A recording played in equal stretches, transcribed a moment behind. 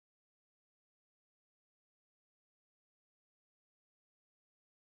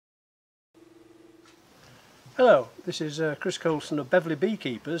Hello, this is Chris Coulson of Beverley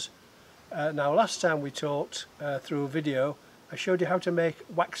Beekeepers. Now last time we talked through a video, I showed you how to make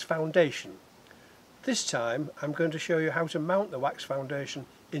wax foundation. This time I'm going to show you how to mount the wax foundation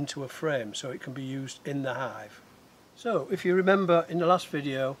into a frame so it can be used in the hive. So if you remember in the last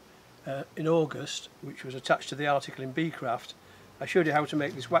video in August, which was attached to the article in Beecraft, I showed you how to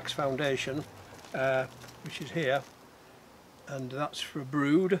make this wax foundation, which is here, and that's for a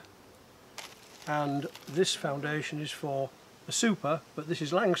brood. And this foundation is for a super, but this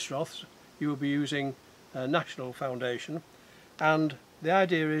is Langstroth's. You will be using a National foundation, and the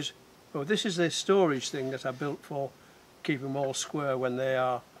idea is, well, this is the storage thing that I built for keeping them all square when they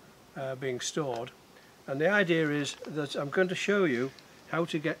are being stored, and the idea is that I'm going to show you how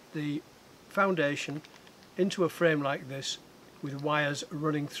to get the foundation into a frame like this with wires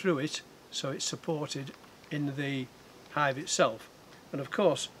running through it so it's supported in the hive itself. And of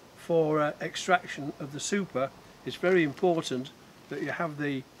course, for extraction of the super, it's very important that you have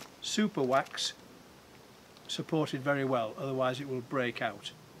the super wax supported very well, otherwise it will break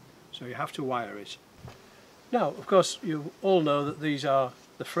out. So you have to wire it. Now, of course, you all know that these are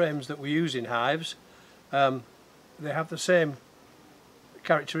the frames that we use in hives. They have the same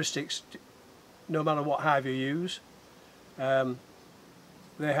characteristics no matter what hive you use. They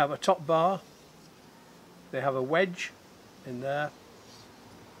have a top bar, they have a wedge in there,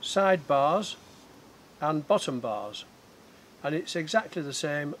 side bars and bottom bars, and it's exactly the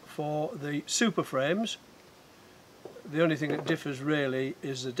same for the super frames. The only thing that differs really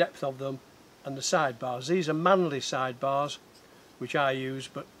is the depth of them and the side bars. These are Manley side bars, which I use,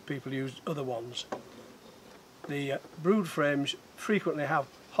 but people use other ones. The brood frames frequently have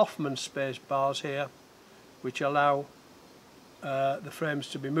Hoffman space bars here, which allow the frames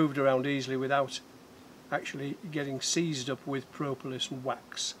to be moved around easily without actually getting seized up with propolis and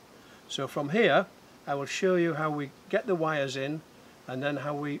wax. So from here I will show you how we get the wires in and then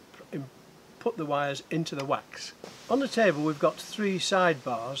how we put the wires into the wax. On the table we've got 3 side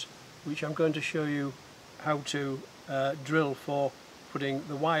bars which I'm going to show you how to drill for putting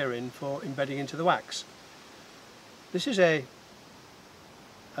the wire in for embedding into the wax. This is a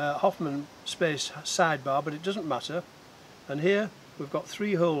Hoffman space side bar, but it doesn't matter, and here we've got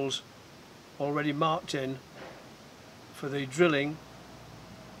 3 holes already marked in for the drilling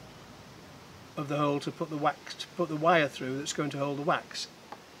of the hole to put the wax, to put the wire through that's going to hold the wax.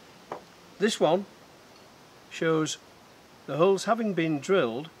 This one shows the holes having been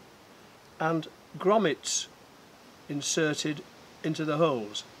drilled and grommets inserted into the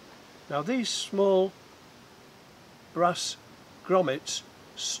holes. Now these small brass grommets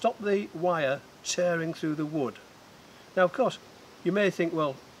stop the wire tearing through the wood. Now of course you may think,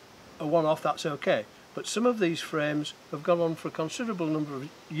 well, a one-off, that's okay, but some of these frames have gone on for a considerable number of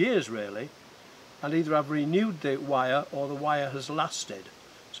years really, and either I've renewed the wire or the wire has lasted,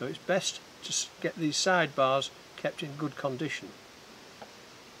 so it's best to get these side bars kept in good condition.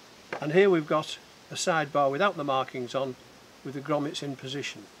 And here we've got a side bar without the markings on, with the grommets in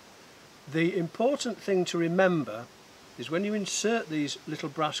position. The important thing to remember is when you insert these little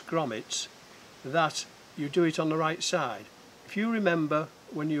brass grommets that you do it on the right side. If you remember,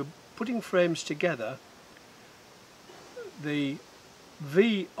 when you're putting frames together, the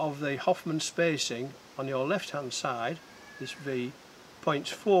V of the Hoffman spacing on your left hand side, this V, points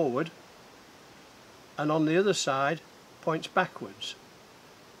forward, and on the other side points backwards.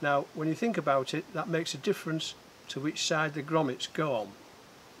 Now when you think about it, that makes a difference to which side the grommets go on,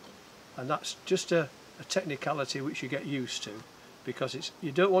 and that's just a technicality which you get used to, because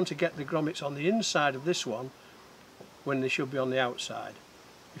you don't want to get the grommets on the inside of this one when they should be on the outside.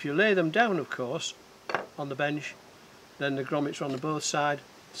 If you lay them down, of course, on the bench, then the grommets are on the both side,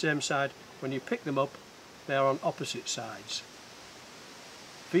 same side. When you pick them up, they are on opposite sides.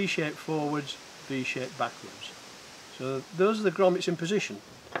 V-shape forwards, V-shape backwards. So those are the grommets in position.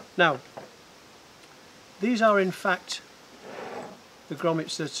 Now, these are in fact the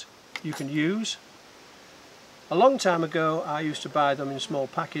grommets that you can use. A long time ago I used to buy them in small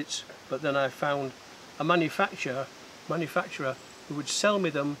packets, but then I found a manufacturer who would sell me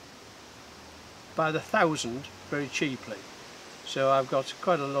them by the thousand very cheaply. So I've got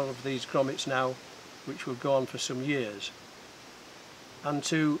quite a lot of these grommets now which will go on for some years. And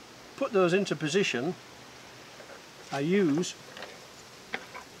to put those into position I use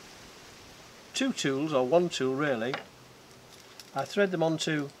 2 tools, or 1 tool really. I thread them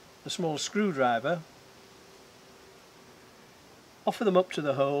onto a small screwdriver, offer them up to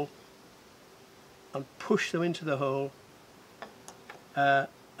the hole and push them into the hole,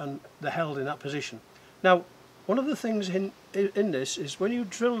 and they're held in that position. Now one of the things in this is when you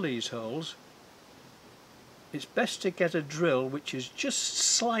drill these holes, it's best to get a drill which is just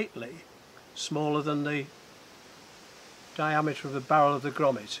slightly smaller than the diameter of the barrel of the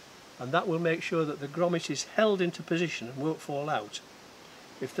grommet, and that will make sure that the grommet is held into position and won't fall out.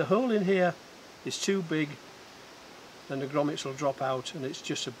 If the hole in here is too big, then the grommets will drop out and it's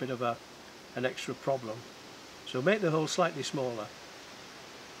just a bit of an extra problem. So make the hole slightly smaller.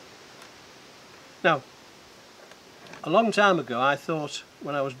 Now, a long time ago I thought,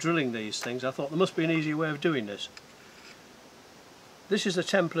 when I was drilling these things, I thought there must be an easy way of doing this. This is the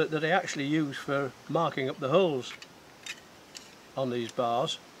template that I actually use for marking up the holes on these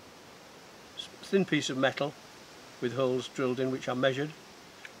bars. It's a thin piece of metal with holes drilled in which I measured,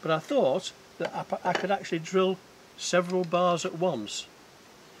 but I thought that I could actually drill several bars at once,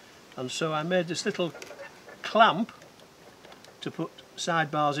 and so I made this little clamp to put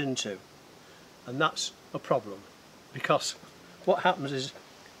sidebars into, and that's a problem, because what happens is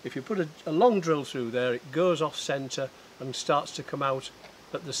if you put a long drill through there, it goes off centre and starts to come out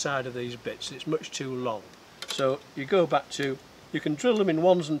at the side of these bits. It's much too long. So you go back to, you can drill them in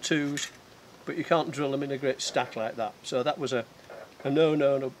ones and twos, but you can't drill them in a great stack like that. So that was a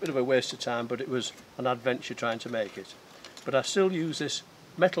no-no and a bit of a waste of time, but it was an adventure trying to make it. But I still use this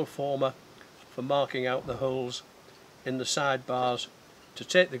metal former for marking out the holes in the sidebars to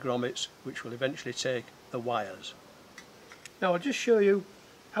take the grommets, which will eventually take the wires. Now I'll just show you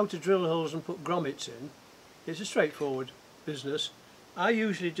how to drill holes and put grommets in. It's a straightforward business. I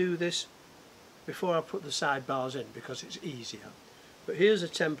usually do this before I put the sidebars in because it's easier. But here's a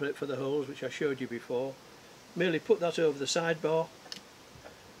template for the holes which I showed you before. Merely put that over the sidebar,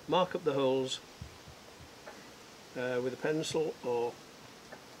 mark up the holes with a pencil or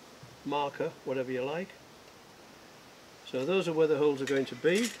marker, whatever you like. So those are where the holes are going to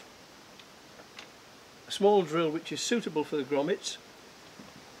be. A small drill which is suitable for the grommets.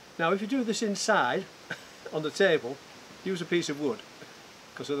 Now if you do this inside on the table, use a piece of wood,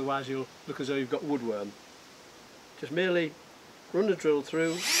 because otherwise you'll look as though you've got woodworm. Just merely run the drill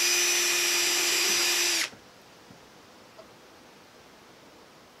through,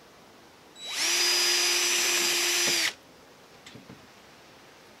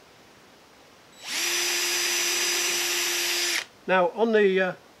 now on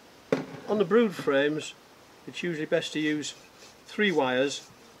the brood frames it's usually best to use 3 wires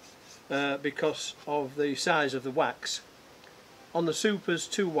because of the size of the wax. On the supers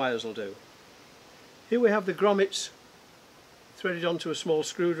 2 wires will do. Here we have the grommets threaded onto a small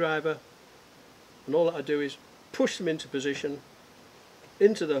screwdriver, and all that I do is push them into position,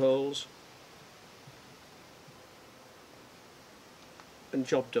 into the holes, and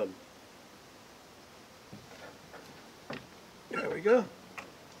job done. There we go,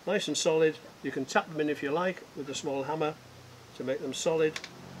 nice and solid. You can tap them in if you like with a small hammer to make them solid,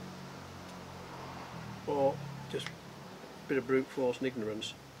 or just a bit of brute force and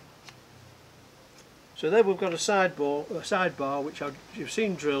ignorance. So there we've got a sidebar which you've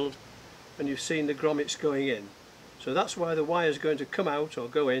seen drilled, and you've seen the grommets going in. So that's why the wire is going to come out or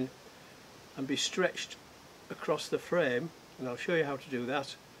go in and be stretched across the frame, and I'll show you how to do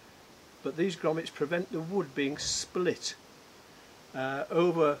that. But these grommets prevent the wood being split.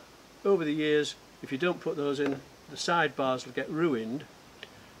 Over the years, if you don't put those in, the sidebars will get ruined,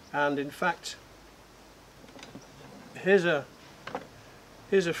 and in fact here's a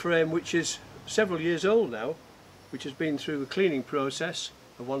frame which is several years old now, which has been through a cleaning process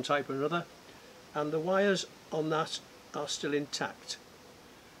of one type or another, and the wires on that are still intact,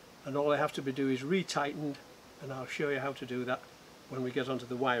 and all I have to do is retightened, and I'll show you how to do that when we get onto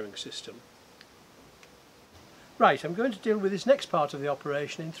the wiring system. Right, I'm going to deal with this next part of the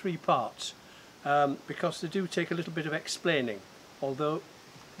operation in 3 parts because they do take a little bit of explaining, although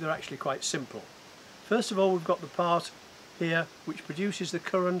they're actually quite simple. First of all, we've got the part here which produces the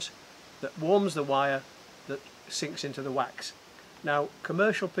current that warms the wire that sinks into the wax. Now,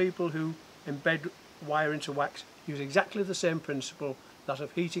 commercial people who embed wire into wax use exactly the same principle, that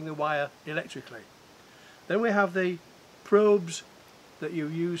of heating the wire electrically. Then we have the probes that you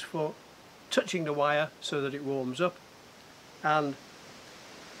use for touching the wire so that it warms up, and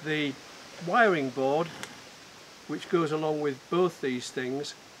the wiring board which goes along with both these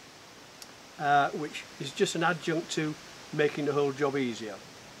things, which is just an adjunct to making the whole job easier.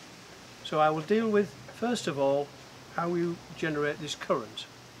 So I will deal with, first of all, how you generate this current.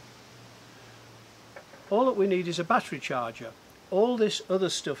 All that we need is a battery charger. All this other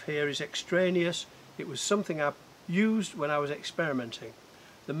stuff here is extraneous. It was something I used when I was experimenting.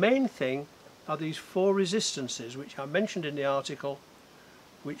 The main thing are these 4 resistances which I mentioned in the article,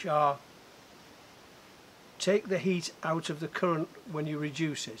 which are take the heat out of the current when you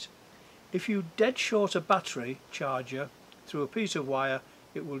reduce it. If you dead short a battery charger through a piece of wire,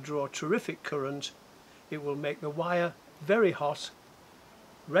 it will draw terrific current. It will make the wire very hot,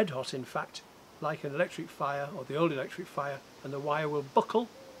 red hot in fact, like an electric fire or the old electric fire, and the wire will buckle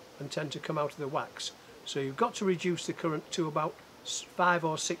and tend to come out of the wax. So you've got to reduce the current to about 5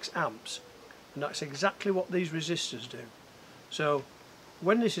 or 6 amps, and that's exactly what these resistors do. So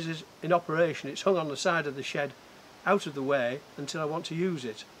when this is in operation, it's hung on the side of the shed out of the way until I want to use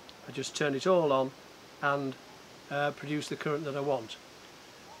it. I just turn it all on and produce the current that I want.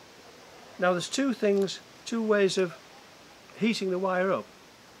 Now there's two ways of heating the wire up.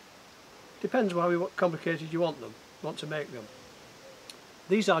 Depends how complicated you want to make them.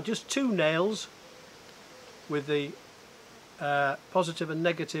 These are just 2 nails with the positive and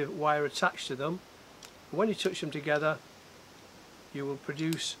negative wire attached to them. When you touch them together, you will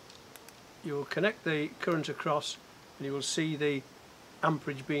connect the current across, and you will see the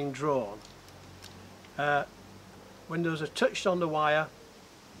amperage being drawn. When those are touched on the wire,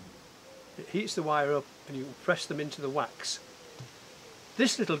 it heats the wire up and you can press them into the wax.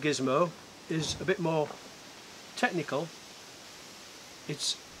 This little gizmo is a bit more technical.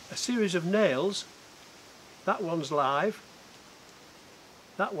 It's a series of nails. That one's live,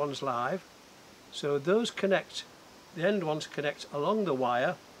 that one's live, so those connect, the end ones connect along the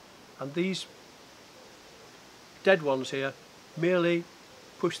wire, and these dead ones here merely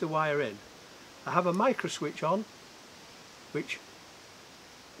push the wire in. I have a micro switch on, which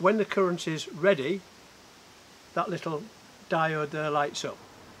when the current is ready, that little diode there lights up.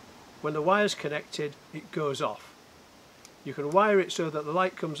 When the wire's connected, it goes off. You can wire it so that the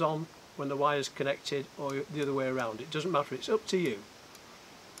light comes on when the wire's connected, or the other way around. It doesn't matter, it's up to you.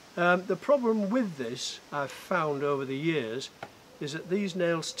 The problem with this, I've found over the years, is that these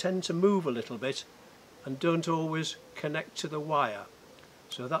nails tend to move a little bit and don't always connect to the wire.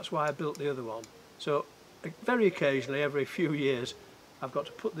 So that's why I built the other one. So very occasionally, every few years, I've got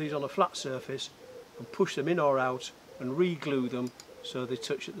to put these on a flat surface and push them in or out and re-glue them so they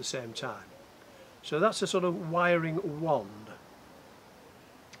touch at the same time. So that's a sort of wiring wand.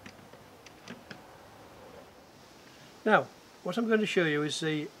 Now, what I'm going to show you is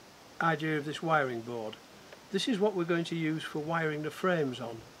the idea of this wiring board. This is what we're going to use for wiring the frames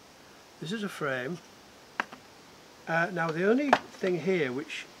on. This is a frame. Now the only thing here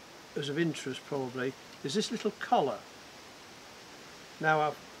which is of interest probably is this little collar. Now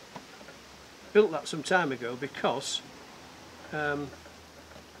I've built that some time ago because can't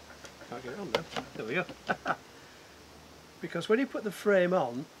get it on now. There we go. Because when you put the frame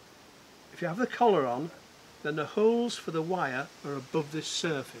on, if you have the collar on, then the holes for the wire are above this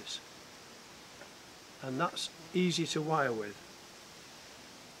surface, and that's easy to wire with.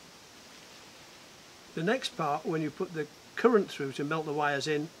 The next part, when you put the current through to melt the wires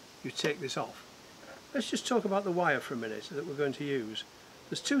in, you take this off. Let's just talk about the wire for a minute that we're going to use.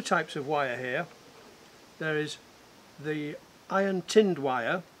 There's 2 types of wire here. There is the iron tinned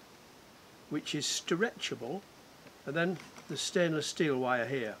wire, which is stretchable, and then the stainless steel wire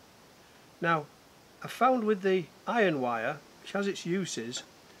here. Now, I found with the iron wire, which has its uses,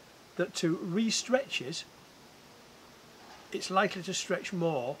 that to re-stretch it, it's likely to stretch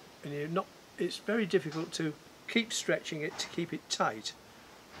more, and it's very difficult to keep stretching it to keep it tight.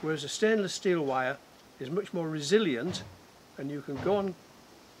 Whereas a stainless steel wire is much more resilient, and you can go on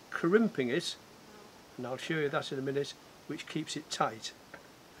crimping it, and I'll show you that in a minute, which keeps it tight.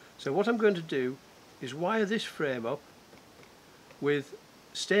 So what I'm going to do is wire this frame up with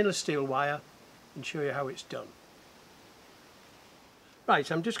stainless steel wire and show you how it's done. Right,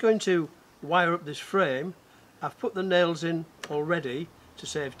 I'm just going to wire up this frame. I've put the nails in already to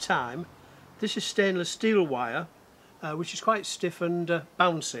save time. This is stainless steel wire, which is quite stiff and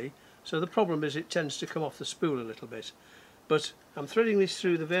bouncy, so the problem is it tends to come off the spool a little bit. But I'm threading this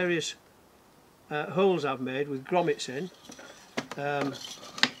through the various holes I've made with grommets in. Can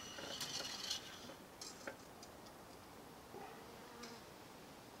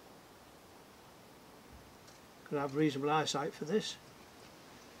have reasonable eyesight for this.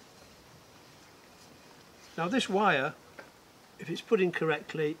 Now this wire, if it's put in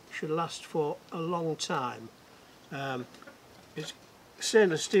correctly, should last for a long time. It's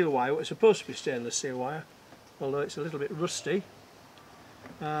stainless steel wire. It's supposed to be stainless steel wire, although it's a little bit rusty.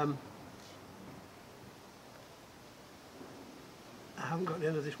 I haven't got the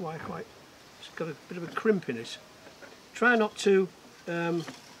end of this wire quite. It's got a bit of a crimp in it. Try not to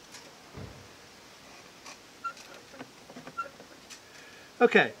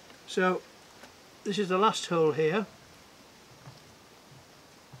okay, so this is the last hole here,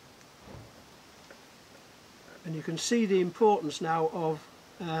 and you can see the importance now of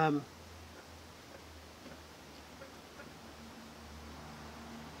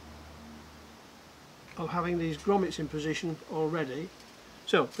of having these grommets in position already.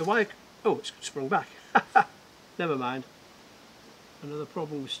 So the wire, oh, it's sprung back. Never mind. Another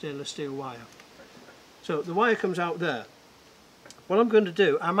problem with stainless steel wire. So the wire comes out there. What I'm going to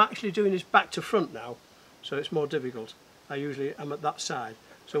do, I'm actually doing this back to front now, so it's more difficult. I usually am at that side.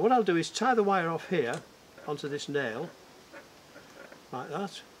 So what I'll do is tie the wire off here onto this nail, like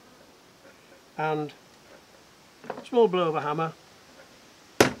that, and small blow of a hammer,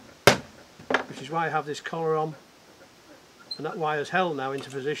 which is why I have this collar on, and that wire's held now into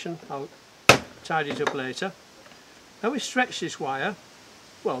position. I'll tidy it up later. Now we stretch this wire.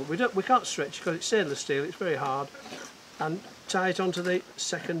 Well, we can't stretch because it's stainless steel, it's very hard, and tie it onto the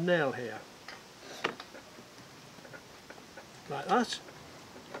second nail here, like that.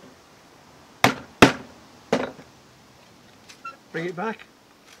 Bring it back,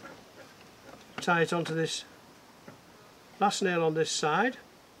 tie it onto this last nail on this side,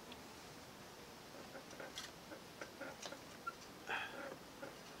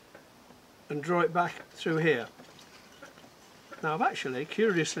 and draw it back through here. Now I've actually,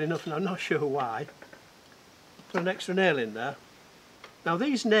 curiously enough, and I'm not sure why, put an extra nail in there. Now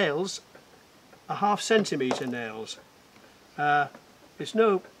these nails are 1/2 centimetre nails. There's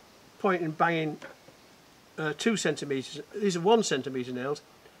no point in banging 2 centimetres. These are 1 centimetre nails.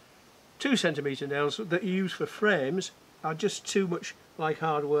 2 centimetre nails that you use for frames are just too much like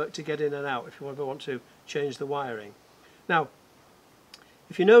hard work to get in and out if you ever want to change the wiring. Now,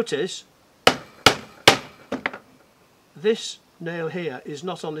 if you notice, this nail here is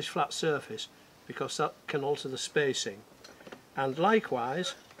not on this flat surface because that can alter the spacing. And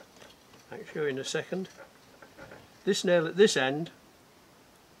likewise, I'll show you in a second, this nail at this end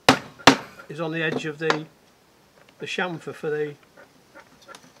is on the edge of the chamfer for the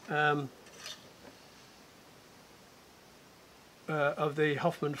of the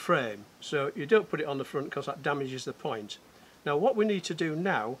Hoffman frame, so you don't put it on the front because that damages the point. Now what we need to do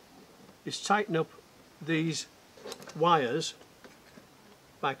now is tighten up these wires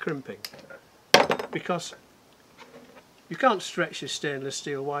by crimping, because you can't stretch this stainless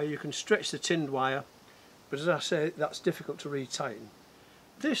steel wire. You can stretch the tinned wire, but as I say, that's difficult to retighten.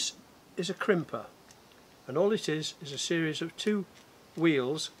 This is a crimper, and all it is a series of 2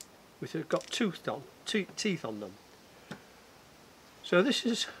 wheels which have got teeth on them. So this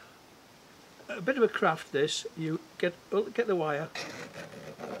is a bit of a craft. This, you get the wire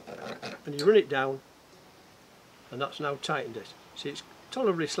and you run it down, and that's now tightened it. See, it's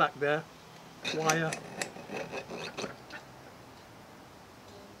tolerably slack there, wire,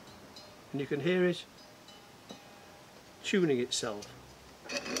 and you can hear it tuning itself.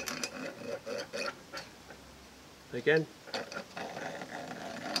 Again.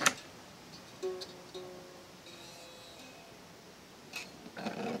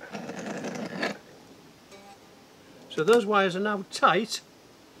 So those wires are now tight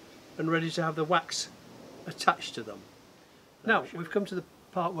and ready to have the wax attached to them. Now we've come to the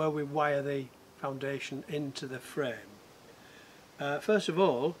part where we wire the foundation into the frame. First of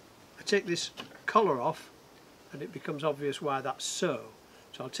all, I take this collar off, and it becomes obvious why that's so.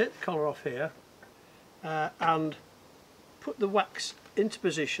 So I'll take the collar off here and put the wax into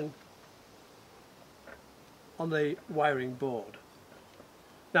position on the wiring board.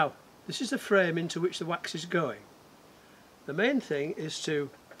 Now this is the frame into which the wax is going. The main thing is to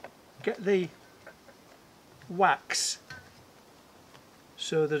get the wax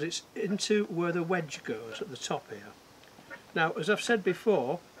so that it's into where the wedge goes at the top here. Now, as I've said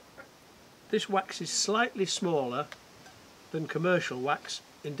before, this wax is slightly smaller than commercial wax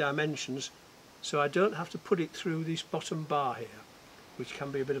in dimensions, so I don't have to put it through this bottom bar here, which can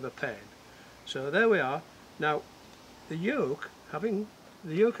be a bit of a pain. So there we are. Now the yoke having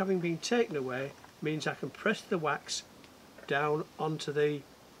been taken away means I can press the wax down onto the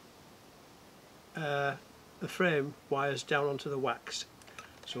frame wires down onto the wax.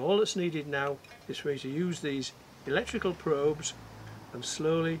 So all that's needed now is for me to use these electrical probes and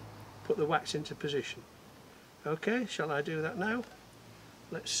slowly put the wax into position. Okay, shall I do that now?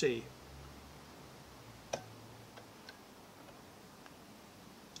 Let's see.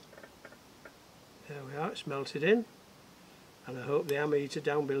 There we are, it's melted in, and I hope the ammeter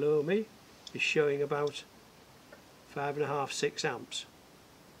down below me is showing about 5.5, 6 amps.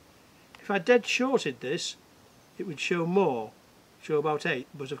 If I dead shorted this, it would show more, show about 8,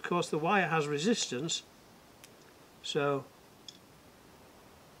 but of course the wire has resistance, so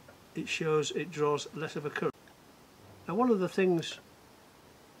it draws less of a current. Now one of the things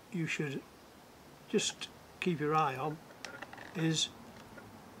you should just keep your eye on is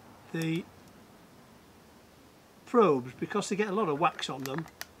the probes, because they get a lot of wax on them.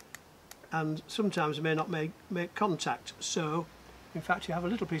 and sometimes they may not make contact. So in fact you have a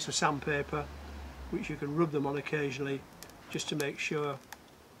little piece of sandpaper which you can rub them on occasionally just to make sure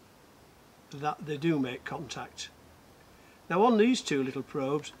that they do make contact. Now on these two little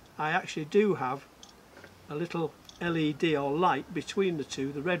probes I actually do have a little LED or light between the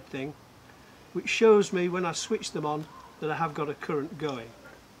two, the red thing, which shows me when I switch them on that I have got a current going,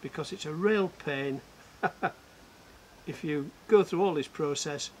 because it's a real pain if you go through all this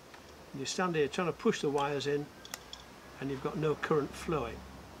process and you stand here trying to push the wires in and you've got no current flowing.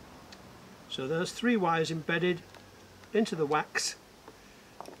 So there's 3 wires embedded into the wax.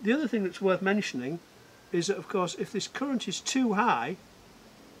 The other thing that's worth mentioning is that of course if this current is too high,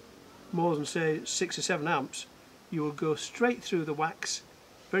 more than say 6 or 7 amps, you will go straight through the wax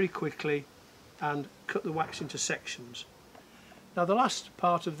very quickly and cut the wax into sections. Now the last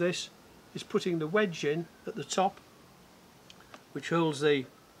part of this is putting the wedge in at the top, which holds the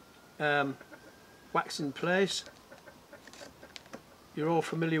wax in place. You're all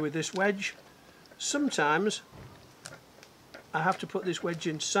familiar with this wedge. Sometimes I have to put this wedge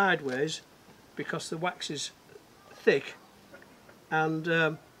in sideways because the wax is thick and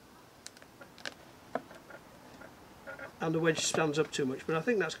the wedge stands up too much, but I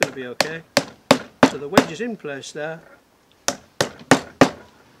think that's going to be okay. So the wedge is in place there.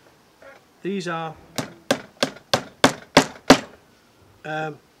 These are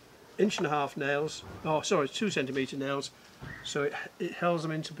 1.5 nails, oh sorry, 2 centimetre nails, so it holds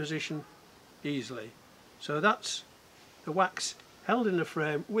them into position easily. So that's the wax held in the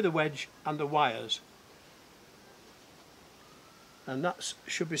frame with a wedge and the wires, and that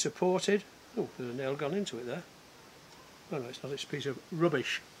should be supported. Oh, there's a nail gone into it there. Oh no, it's not, it's a piece of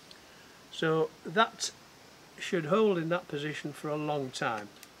rubbish. So that should hold in that position for a long time.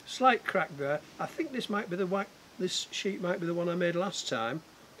 Slight crack there. I think this might be this sheet might be the one I made last time,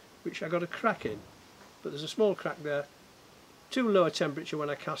 which I got a crack in, but there's a small crack there. Too low a temperature when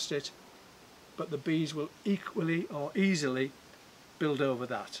I cast it, but the bees will equally or easily build over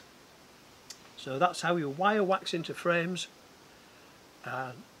that. So that's how you wire wax into frames.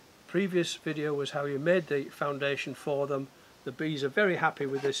 Previous video was how you made the foundation for them. The bees are very happy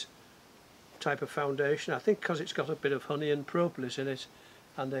with this type of foundation, I think because it's got a bit of honey and propolis in it,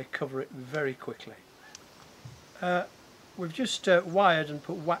 and they cover it very quickly. We've just wired and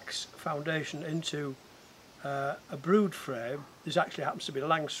put wax foundation into a brood frame. This actually happens to be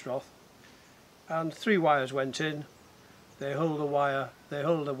Langstroth, and 3 wires went in. They hold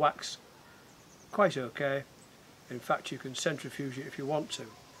the wax quite okay. In fact, you can centrifuge it if you want to.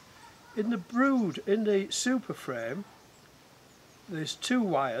 In the super frame, there's 2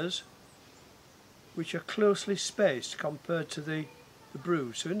 wires which are closely spaced compared to the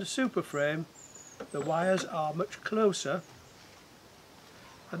brood. So in the super frame the wires are much closer,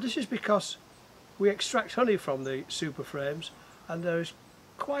 and this is because we extract honey from the super frames, and there is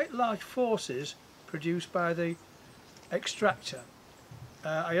quite large forces produced by the extractor.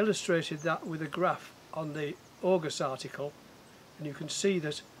 I illustrated that with a graph on the August article, and you can see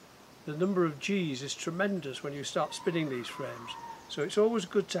that the number of G's is tremendous when you start spinning these frames. So it's always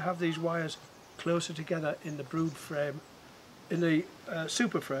good to have these wires closer together in the brood frame, in the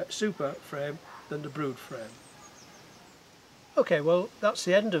super frame than the brood frame. Okay, well that's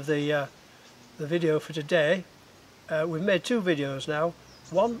the end of the video for today. We've made 2 videos now,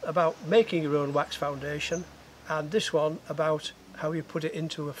 one about making your own wax foundation, and this one about how you put it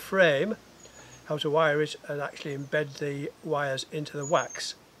into a frame, how to wire it and actually embed the wires into the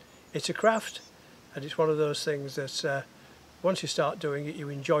wax. It's a craft, and it's one of those things that once you start doing it, you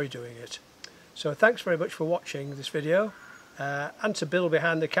enjoy doing it. So thanks very much for watching this video, and to Bill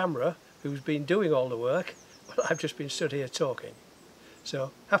behind the camera, who's been doing all the work, but I've just been stood here talking.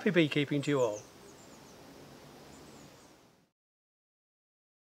 So happy beekeeping to you all.